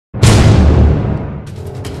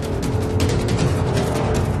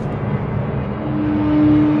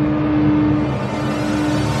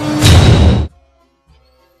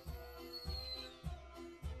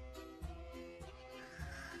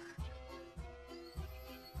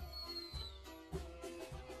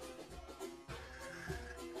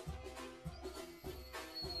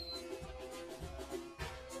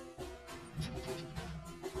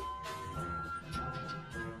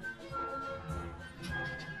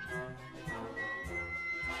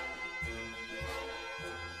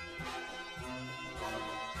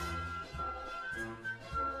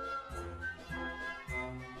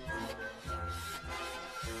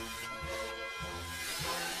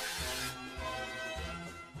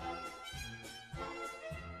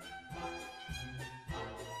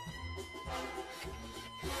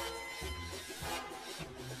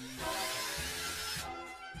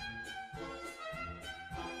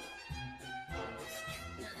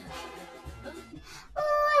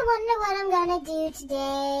wonder what I'm gonna do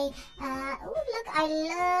today. Oh, look, I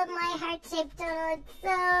love my heart-shaped donut.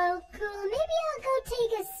 So cool. Maybe I'll go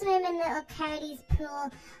take a swim in little Carly's pool.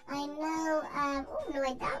 I know, oh, no,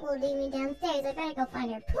 wait, that will lead me downstairs. I better go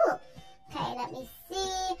find her pool. Okay, let me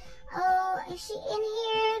see. Oh, is she in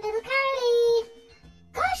here? Little Carly.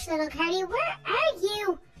 Gosh, little Carly, where are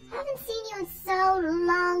you? Haven't seen you in so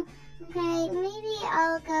long. Okay, maybe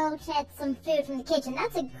I'll go get some food from the kitchen.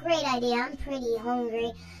 That's a great idea. I'm pretty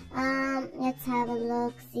hungry. Let's have a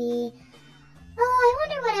look-see. Oh, I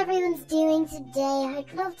wonder what everyone's doing today.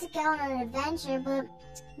 I'd love to go on an adventure, but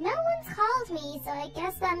no one's called me, so I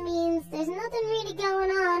guess that means there's nothing really going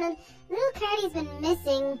on, and little Carly's been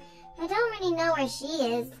missing. I don't really know where she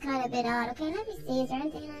is. It's kind of a bit odd. Okay, let me see. Is there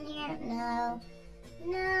anything on here?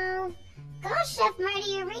 No. Gosh, Chef Marty,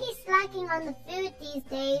 you're really slacking on the food these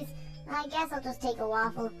days. I guess I'll just take a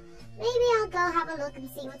waffle. Maybe I'll go have a look and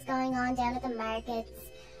see what's going on down at the markets.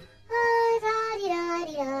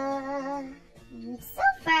 It's so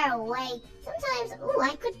far away. Sometimes,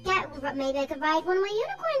 maybe I could ride one of my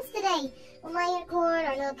unicorns today. Or my unicorn,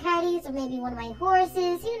 or little Carly's, or maybe one of my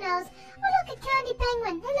horses. Who knows? Oh, look, a candy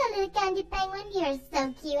penguin. Hello, little candy penguin. You're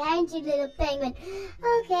so cute, aren't you, little penguin?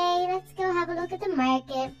 Okay, let's go have a look at the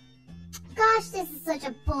market. Gosh, this is such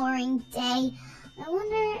a boring day. I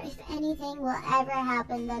wonder if anything will ever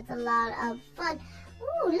happen that's a lot of fun.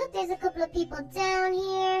 Ooh, look, there's a couple of people down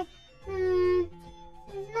here.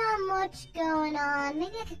 There's not much going on.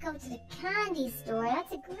 Maybe I could go to the candy store.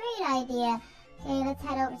 That's a great idea. Okay, let's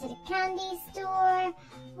head over to the candy store.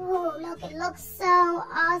 Ooh, look, it looks so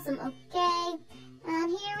awesome. Okay, and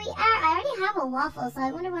here we are. I already have a waffle, so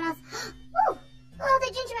I wonder what else. Ooh, oh,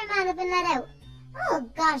 the gingerbread man has been let out. Oh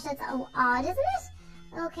gosh, that's odd, isn't it?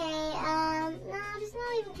 Okay, no, there's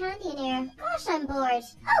not even candy in here. Gosh, I'm bored.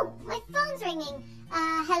 Oh, my phone's ringing.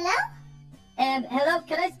 Hello? Hello,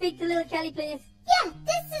 can I speak to little Kelly, please? Yeah,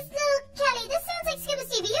 this is little Kelly. This sounds like Scuba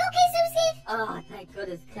Steve. Are you okay, Scuba Steve? Oh,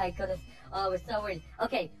 thank goodness. Oh, we're so worried.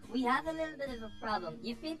 Okay, we have a little bit of a problem.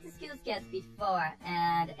 You've been to School Scouts before,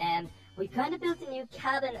 and we kind of built a new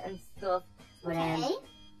cabin and stuff, but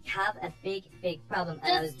have a big problem.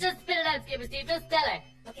 Just spit it out, Skipper Steve. Just tell her.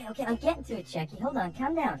 Okay, I'm getting to it, Jackie. Hold on,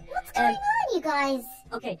 calm down. What's going on, you guys?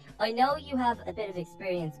 Okay, I know you have a bit of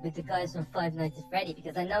experience with the guys from Five Nights at Freddy,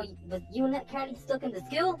 because I know you and Carly stuck in the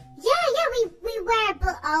school. Yeah, we were,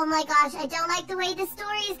 but oh my gosh, I don't like the way the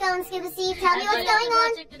story is going, Scuba Steve. Tell me what's going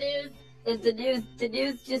on. The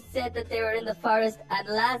news just said that they were in the forest, and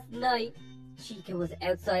last night Chica was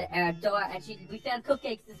outside our door, and we found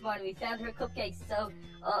cupcakes this morning. We found her cupcakes, so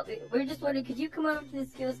we're just wondering, could you come over to the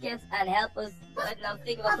School Scouts and help us,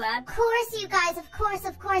 think of a plan? Of course, you guys, of course,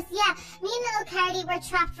 yeah. Me and little Carly were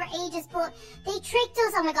trapped for ages, but they tricked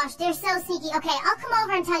us. Oh my gosh, they're so sneaky. Okay, I'll come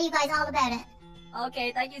over and tell you guys all about it.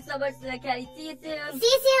 Okay, thank you so much, little Carly. See you soon. See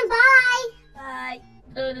you soon, bye. Bye.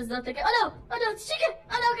 Oh, there's nothing. Oh no, Chica.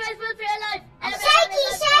 Oh no, guys, run for your life. Shaky,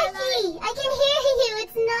 I can hear you.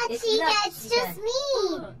 It's not Chica, it's just me.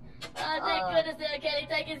 Oh, thank goodness, little Kelly.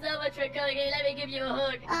 Thank you so much for coming in. Let me give you a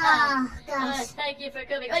hug. Oh, gosh. Thank you for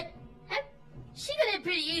coming. Wait, she got in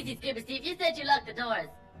pretty easy, Skipper Steve. You said you locked the doors.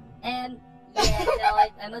 Yeah, no,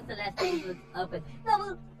 I must have left things open. No,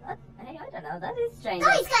 well, hey, I don't know. That is strange.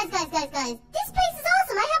 Guys. This place is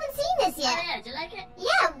awesome. I haven't seen this yet. Oh, yeah, do you like it?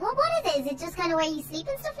 Yeah, what is it? Is it just kind of where you sleep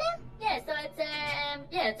and stuff now? Yeah, so it's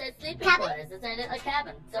a sleeping Cabin? quarters. It's a little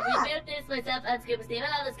cabin. So we built this myself and Scuba Steve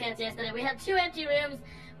and all the scouts yesterday. We have 2 empty rooms.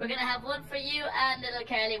 We're gonna have one for you and little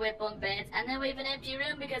Carly with bunk beds, and then we have an empty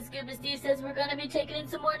room because Scuba Steve says we're gonna be taking in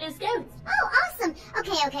some more new scouts. Oh, awesome.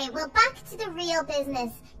 Okay, well, back to the real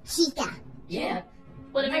business. Chica. Yeah.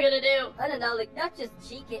 What are we gonna do? I don't know, like, not just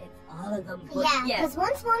Chica, it's all of them. But Yeah, because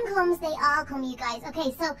once one comes, they all come, you guys.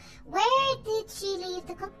 Okay, so where did she leave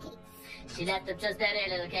the cupcakes? She left them just down there,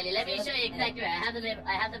 little Kelly. Let me show you exactly where.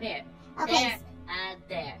 I have them here. Okay. There and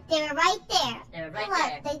there. They were right there. They were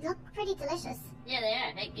right there. They look pretty delicious. Yeah, they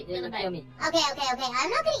are. Hey, get them back. Yummy. Okay. I'm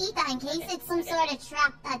not going to eat that in case it's some sort of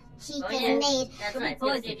trap that Chica's made. That's right.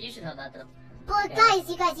 Steve, you should hold on to them. But guys,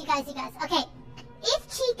 you guys. Okay. If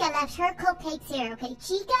Chica left her cupcakes here, okay,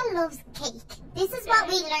 Chica loves cake. This is what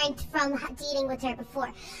we learned from dealing with her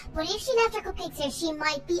before. But if she left her cupcakes here, she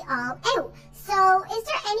might be all out. So is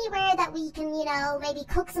there anywhere that we can, maybe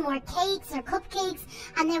cook some more cakes or cupcakes,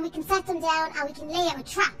 and then we can set them down and we can lay out a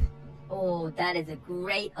trap? Oh, that is a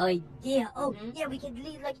great idea. Oh, yeah, we could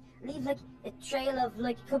leave a trail of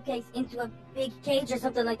cupcakes into a big cage or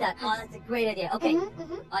something like that. Oh, that's a great idea. Okay,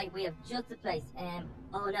 we have just the place.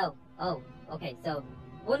 Oh no. Oh, okay. So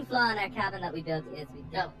one flaw in our cabin that we built is we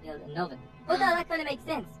don't build an oven. But no, that kind of makes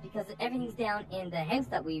sense because everything's down in the house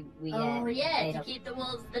that we Oh yeah, made to up. keep the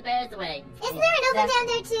wolves, the bears away. Isn't there an oven down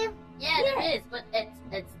there too? Yeah, there is, but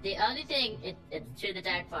it's the only thing. It's through the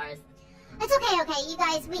dark forest. It's okay, you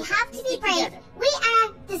guys. We have to be Stick brave. together. We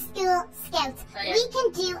are the school scouts. Oh, yeah. We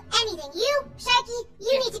can do anything. You, Sharky,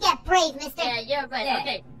 you need to get brave, mister. Yeah, you're right. Yeah.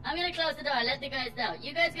 Okay, I'm gonna close the door. Let the guys know.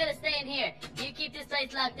 You guys gotta stay in here. You keep this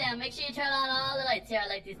place locked down. Make sure you turn on all the lights here. I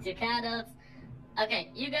like these 2 candles. Okay,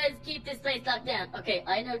 you guys keep this place locked down. Okay,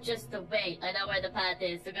 I know just the way. I know where the path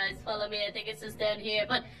is. So guys, follow me. I think it's just down here.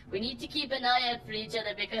 But we need to keep an eye out for each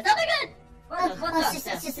other because. Oh my God! What's up? It's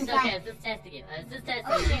just It's fine. okay. I was just testing you. I was just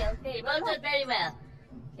testing you. Okay. You both did very well.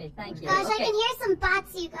 Okay, thank you. Gosh, I Okay. can hear some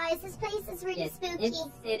bats, you guys. This place is really Yes, spooky.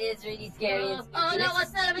 it is really scary. Oh, no,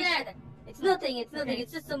 what's that over there? It's nothing.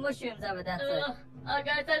 It's just some mushrooms over that side. Oh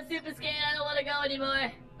guys, I'm super scared. I don't want to go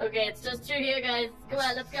anymore. Okay, it's just through here, guys. Come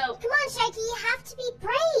on, let's go. Come on, Sharky, you have to be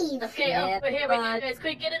brave. Okay, Yeah, we're here, but- guys.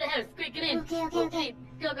 Quick, get in the house. Quick, get in. Okay.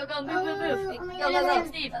 Go, move. Oh my Go, God.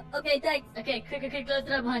 Steve. Okay, thanks. Okay, quick, close the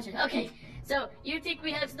door behind you. Okay, so you think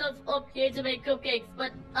we have stuff up here to make cupcakes,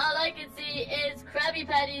 but all I can see is Krabby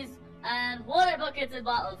Patties and water buckets and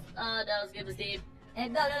bottles. Oh, that was good to Steve.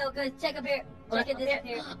 No, guys, check up here. Check it this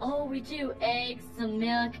here. Oh, we do eggs, some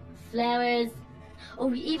milk, flowers. Oh,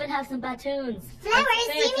 we even have some batoons. Flowers,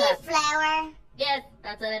 and you bear mean traps. flower. Yes,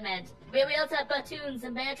 that's what I meant. We also have batoons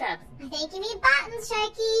and bear traps. I think you mean buttons,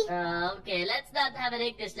 Sharky. Oh, okay, let's not have an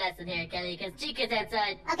English lesson here, Kelly, because Chica's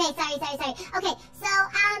outside. Okay, sorry. Okay,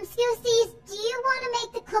 so, School Steve, do you want to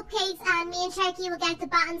make the cupcakes and me and Sharky will get the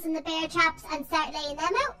buttons and the bear traps and start laying them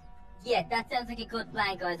out? Yeah, that sounds like a good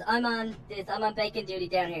plan, guys. I'm on bacon duty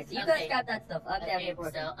down here, so you guys Okay. grab that stuff. I'm down Okay, here for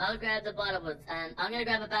it. so I'll grab the bottom ones, and I'm gonna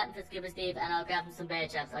grab a baton for Scuba Steve, and I'll grab him some bear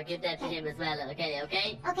traps. I'll give that to him as well, okay? Okay,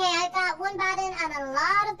 I got one button and a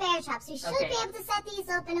lot of bear traps. We should Okay. be able to set these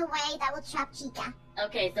up in a way that will trap Chica.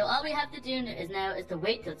 Okay, so all we have to do now is to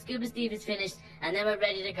wait till Scuba Steve is finished, and then we're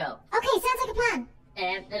ready to go. Okay, sounds like a plan.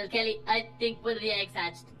 Little Kelly, I think one of the eggs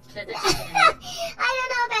hatched. There's a I chicken in there.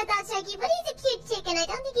 don't know about that, Sharky, but he's a cute chicken. I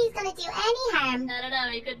don't think he's gonna do any harm. I don't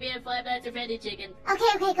know, he could be a 5 Nights at Freddy chicken.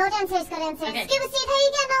 Okay, go downstairs. Okay. Scuba Steve, how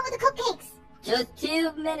you getting on with the cupcakes? Just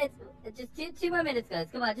 2 minutes. Just two more minutes, guys.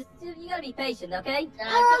 Come on, you gotta be patient, okay? Come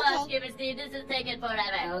Okay. on, Scuba Steve, this is taking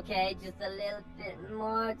forever. Okay, just a little bit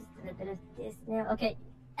more. Just a little bit of this now. Okay.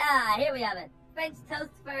 Here we have it. French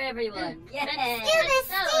toast for everyone. Yeah. Scuba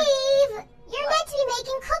Steve, you're meant to be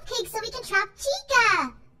making cupcakes so we can trap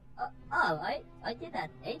Chica. I did that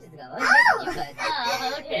ages ago. Oh! You guys.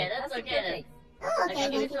 Oh, okay, that's Have some okay then. cupcakes. Oh, okay, Okay,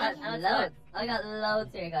 give me thank you. some. How much Loads. I got loads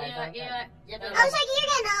here, guys. You Oh, Sharky, you're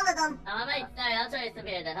getting all of them. I might. Sorry, I'll try some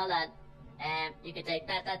here then. Hold on. You can take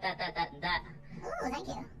that, and that. Oh, thank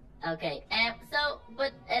you. Okay.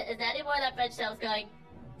 But is there any more that French toast going?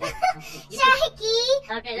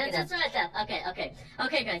 Sharky! Okay, that's just for myself.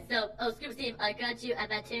 Okay, guys. So, Scuba Steve, I got you a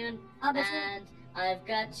batoon, Oh, batoon. and I've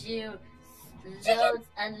got you Chicken. loads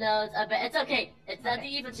and loads of. It's okay. It's not the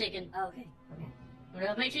evil chicken. Okay.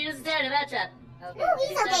 Well, make sure you doesn't stare at that trap. Okay. Oh,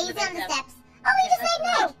 he's okay. He's on the steps. Oh, he just ate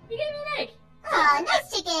an egg. You gave me an egg. Oh,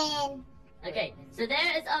 nice chicken. Okay, so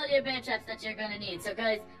there is all your bear traps that you're gonna need. So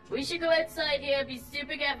guys, we should go outside here, be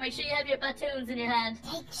super careful, make sure you have your batoons in your hand.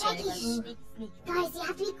 Hey, Sharky, Sneak. guys, you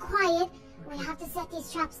have to be quiet. We have to set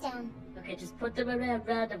these traps down. Okay, just put them around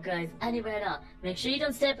random, guys, anywhere at all. Make sure you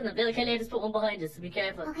don't step in them. Little Kelly just put one behind us, so be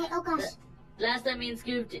careful. Okay, oh gosh. Last time me and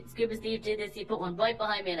Scuba Steve did this, he put one right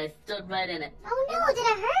behind me and I stood right in it. Oh no, did it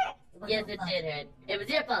hurt? Yes, it did hurt. It was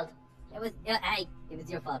your fault. Hey, it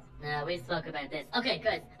was your fault. No, we spoke about this. Okay,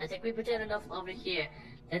 guys, I think we put down enough over here.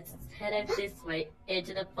 Let's head out this way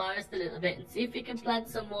into the forest a little bit and see if we can plant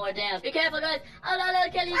some more down. Be careful, guys. Oh no,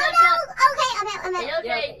 little Kelly, you got Oh no, okay, I'm Are out.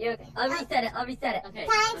 you okay? You're okay. I'll reset it. Okay.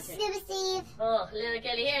 Thanks, okay. Scuba Steve. Oh, little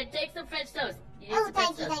Kelly, here, take some French toast. You need Oh, some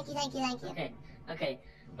French thank you, toast. thank you. Okay.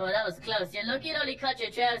 Oh, that was close. You're lucky it only cut your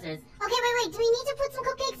trousers. Okay, wait, do we need to put some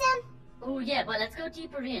cupcakes down? Oh, yeah, but let's go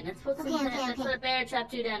deeper in. Let's put some. Okay, Let's okay. put a bear trap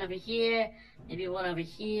 2 down over here. Maybe one over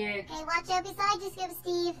here. Okay, watch out beside you, Scuba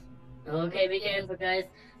Steve. Okay, be careful, guys.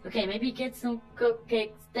 Okay, maybe get some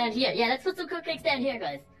cupcakes down here. Yeah, let's put some cupcakes down here,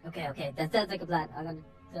 guys. Okay. That sounds like a plan. I'm gonna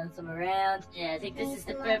turn some around. Yeah, I think this is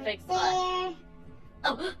the Some perfect over spot.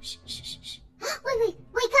 there. Oh, shh.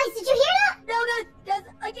 Wait, guys, did you hear that? No, guys,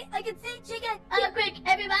 I can see chicken. Quick,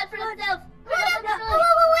 every man for himself. Where's the one?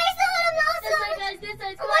 I'm lost. This way, guys, this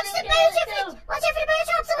way. Come Watch on, the let's bear go, let's traps. go. Watch out for the bear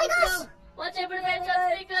traps. Oh my Let's gosh. go. Watch out for the bear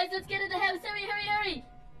traps. Quick, guys, let's get in the house. Hurry.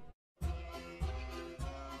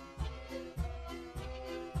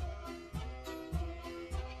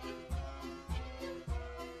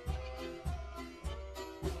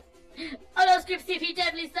 Scoop, see if he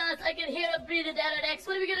definitely saw us. I can hear him breathing down our necks.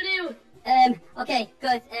 What are we gonna do? Okay,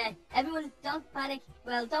 good. Everyone, don't panic.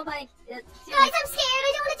 Well, don't panic. Guys, I'm scared.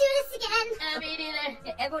 I don't want to do this again. Me neither.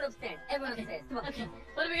 Yeah, everyone upstairs. Everyone upstairs. Come on. Okay,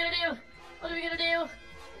 what are we gonna do? What are we gonna do?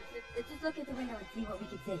 Let's just look at the window and see what we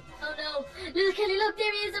can see. Oh no! Little Kelly, look,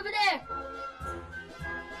 there he is over there!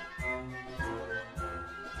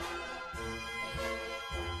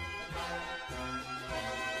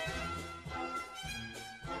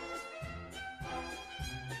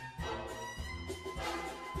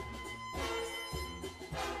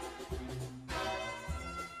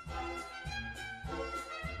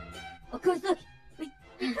 Of course, look. We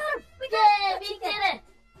got him. We got Yeah, him. we did it!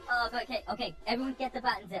 Oh, okay. Everyone get the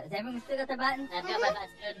buttons out. Has everyone still got their buttons? I've got my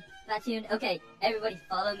bastard. Platoon. Okay, everybody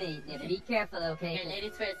follow me. Now, be careful, okay? Here,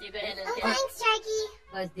 ladies first, you go ahead, Oh, little Kelly. thanks,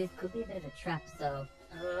 Sharky. Guys, this could be a bit of a trap, so...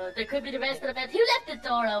 There could be the rest of the bed. Who left the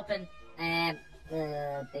door open? I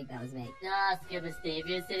think that was me. Nah, Scuba Steve,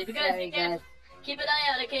 you silly. Because Sorry, guys. keep an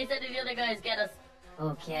eye out in case any of the other guys get us.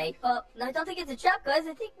 Okay. Oh, no, I don't think it's a trap, guys.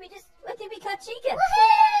 I think we caught Chica.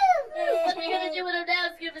 Woohoo! What are we gonna do with him now,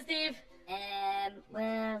 Scuba Steve?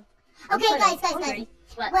 Well... Okay, I'm guys. hungry.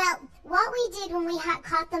 What? Well, what we did when we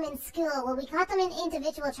caught them in school, well, we caught them in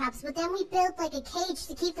individual traps, but then we built like a cage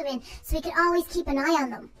to keep them in, so we could always keep an eye on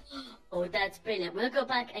them. Oh, that's brilliant. We'll go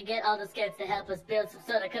back and get all the scouts to help us build some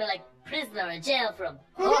sort of kind of like prison or a jail for them.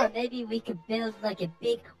 Or maybe we could build like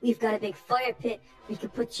we've got a big fire pit. We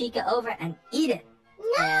could put Chica over and eat it.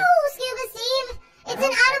 No, Scuba Steve! It's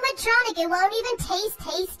an animatronic. It won't even taste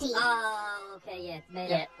tasty. Oh, okay, yeah, it's made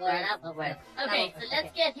Yeah, up. fair enough. Okay, Oh, so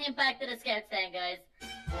let's get him back to the scouts then, guys.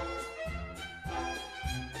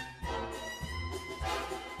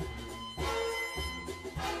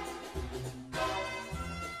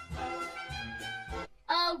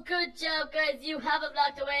 Oh, good job, guys. You have him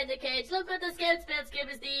locked away in the cage. Look what the scouts built,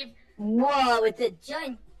 Scuba Steve. Whoa, it's a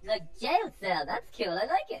giant jail cell. That's cool. I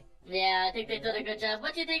like it. Yeah, I think they've done a good job.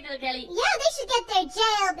 What do you think, little Kelly? Yeah, they should get their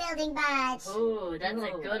jail building badge. Ooh, that's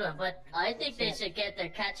a Ooh. good one. But I think they should get their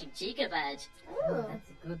catching Chica badge. Ooh. That's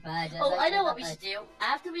a good badge. Oh, like I know that what we badge. should do.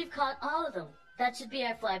 After we've caught all of them, that should be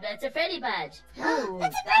our Five Nights at Freddy badge. Ooh,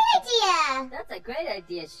 That's a great idea. That's a great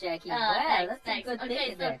idea, Sharky. Oh, Wow, that's thanks. a good Okay,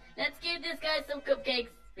 thinking so there. let's give this guy some cupcakes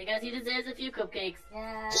because he deserves a few cupcakes.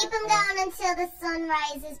 Yeah, Keep them going until the sun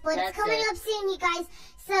rises, but That's it's coming it. up soon, you guys.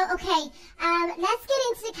 So, okay, let's get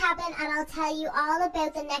into the cabin, and I'll tell you all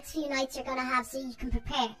about the next few nights you're gonna have, so you can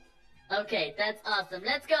prepare. Okay, that's awesome.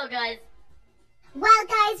 Let's go, guys. Well,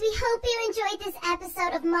 guys, we hope you enjoyed this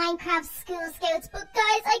episode of Minecraft School Scouts. But,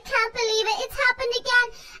 guys, I can't believe it. It's happened again.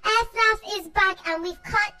 FNAF is back, and we've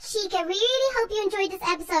caught Chica. Really hope you enjoyed this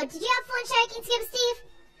episode. Did you have fun, Sharky and Skip Steve?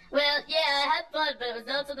 Well, yeah, I had fun, but it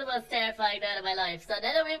was also the most terrifying night of my life. So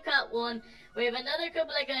now that we've caught one, we have another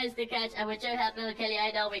couple of guys to catch, and with your help, little Kelly,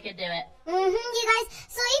 I know we can do it. You guys.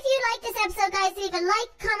 So if you like this episode, guys, leave a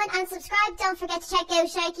like, comment, and subscribe. Don't forget to check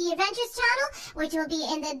out Sharky Adventures channel, which will be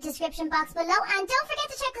in the description box below. And don't forget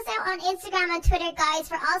to check us out on Instagram and Twitter,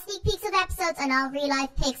 guys, for all sneak peeks of episodes and all real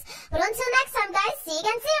life pics. But until